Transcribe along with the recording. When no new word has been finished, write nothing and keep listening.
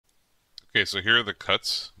Okay, so here are the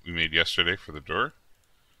cuts we made yesterday for the door.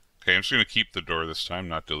 Okay, I'm just going to keep the door this time,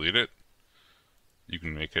 not delete it. You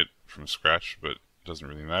can make it from scratch, but it doesn't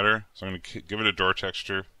really matter. So I'm going to give it a door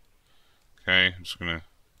texture. Okay, I'm just going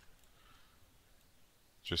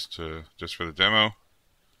to, just for the demo,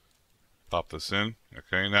 pop this in.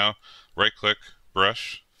 Okay, now right click,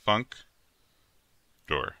 brush, funk,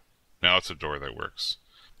 door. Now it's a door that works.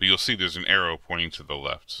 But you'll see there's an arrow pointing to the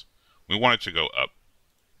left. We want it to go up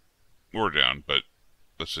or down, but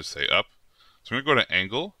let's just say up. So I'm going to go to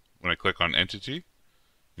angle. When I click on entity,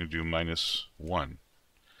 I'm going to do -1.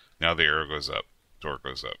 Now the arrow goes up, door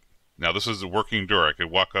goes up. Now this is a working door. I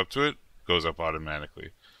could walk up to it, goes up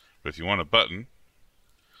automatically. But if you want a button,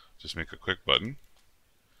 just make a quick button.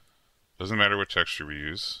 Doesn't matter what texture we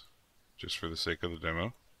use, just for the sake of the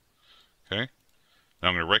demo. Okay. Now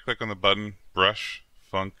I'm going to right click on the button, brush,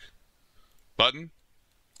 funk, button.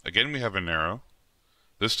 Again, we have an arrow.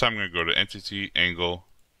 This time I'm going to go to entity, angle,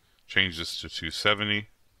 change this to 270.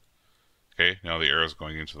 Okay, now the arrow is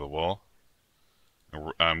going into the wall.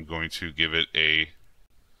 I'm going to give it a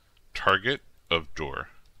target of door.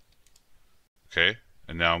 Okay,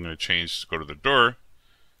 and now I'm going to change, go to the door,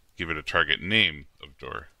 give it a target name of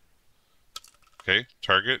door. Okay,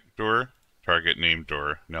 target door, target name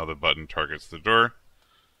door. Now the button targets the door.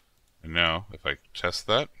 And now if I test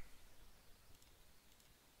that,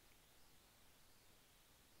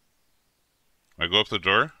 I go up the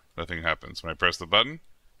door, nothing happens. When I press the button,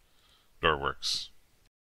 door works.